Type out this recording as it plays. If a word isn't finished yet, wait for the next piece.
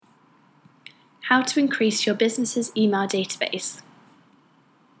How to increase your business's email database.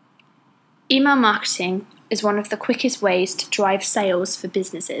 Email marketing is one of the quickest ways to drive sales for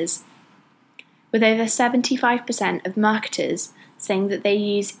businesses. With over 75% of marketers saying that they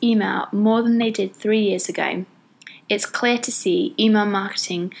use email more than they did 3 years ago, it's clear to see email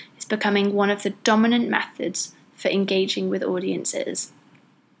marketing is becoming one of the dominant methods for engaging with audiences.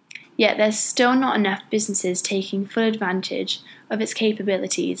 Yet there's still not enough businesses taking full advantage of its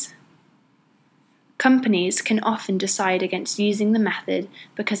capabilities. Companies can often decide against using the method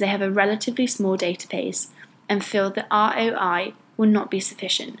because they have a relatively small database and feel the ROI will not be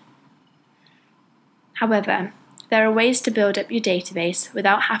sufficient. However, there are ways to build up your database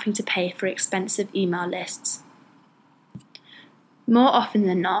without having to pay for expensive email lists. More often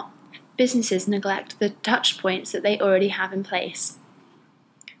than not, businesses neglect the touch points that they already have in place.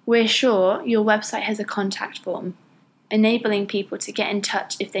 We're sure your website has a contact form, enabling people to get in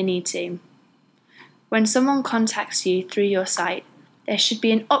touch if they need to. When someone contacts you through your site, there should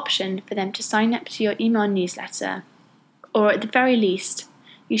be an option for them to sign up to your email newsletter, or at the very least,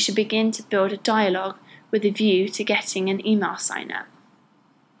 you should begin to build a dialogue with a view to getting an email sign-up.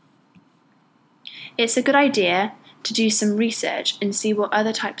 It's a good idea to do some research and see what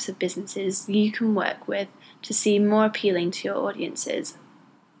other types of businesses you can work with to seem more appealing to your audiences.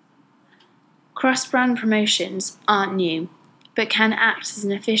 Cross-brand promotions aren't new, but can act as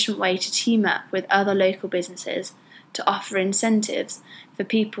an efficient way to team up with other local businesses to offer incentives for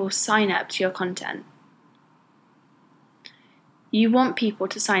people to sign up to your content. You want people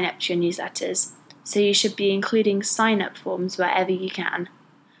to sign up to your newsletters, so you should be including sign-up forms wherever you can,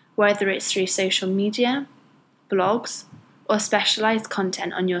 whether it's through social media, blogs, or specialised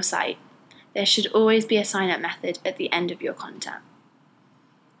content on your site. There should always be a sign-up method at the end of your content.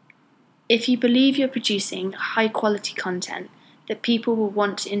 If you believe you're producing high-quality content that people will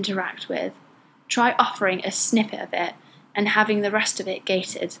want to interact with, try offering a snippet of it and having the rest of it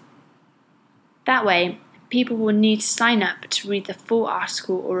gated. That way, people will need to sign up to read the full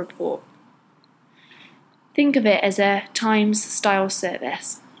article or report. Think of it as a Times-style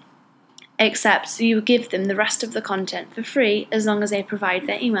service, except you give them the rest of the content for free as long as they provide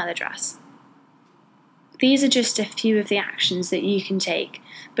their email address. These are just a few of the actions that you can take,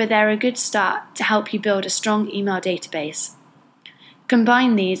 but they're a good start to help you build a strong email database.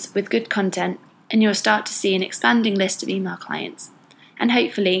 Combine these with good content and you'll start to see an expanding list of email clients, and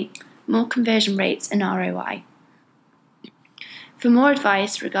hopefully more conversion rates and ROI. For more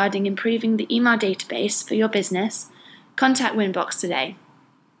advice regarding improving the email database for your business, contact Winbox today.